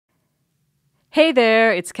Hey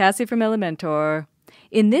there, it's Cassie from Elementor.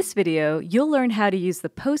 In this video, you'll learn how to use the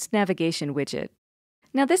Post Navigation widget.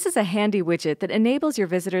 Now, this is a handy widget that enables your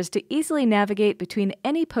visitors to easily navigate between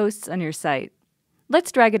any posts on your site.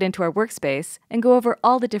 Let's drag it into our workspace and go over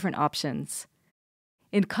all the different options.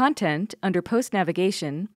 In Content, under Post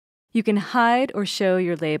Navigation, you can hide or show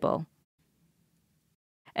your label,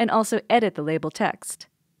 and also edit the label text.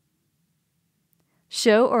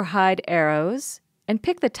 Show or hide arrows, and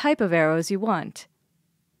pick the type of arrows you want.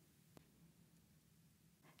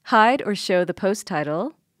 Hide or show the post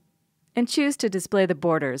title, and choose to display the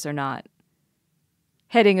borders or not.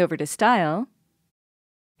 Heading over to Style,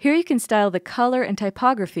 here you can style the color and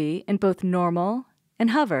typography in both normal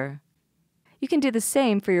and hover. You can do the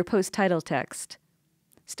same for your post title text.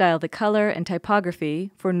 Style the color and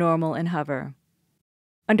typography for normal and hover.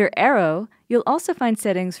 Under Arrow, you'll also find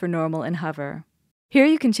settings for normal and hover. Here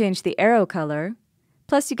you can change the arrow color,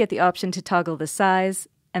 plus you get the option to toggle the size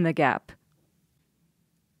and the gap.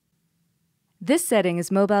 This setting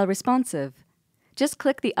is mobile responsive. Just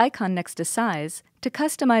click the icon next to Size to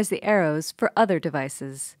customize the arrows for other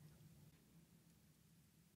devices.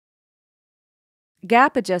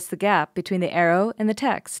 Gap adjusts the gap between the arrow and the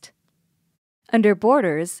text. Under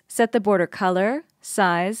Borders, set the border color,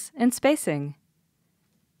 size, and spacing.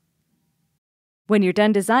 When you're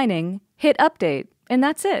done designing, hit Update, and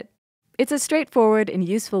that's it. It's a straightforward and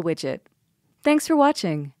useful widget. Thanks for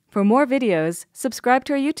watching. For more videos, subscribe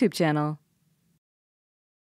to our YouTube channel.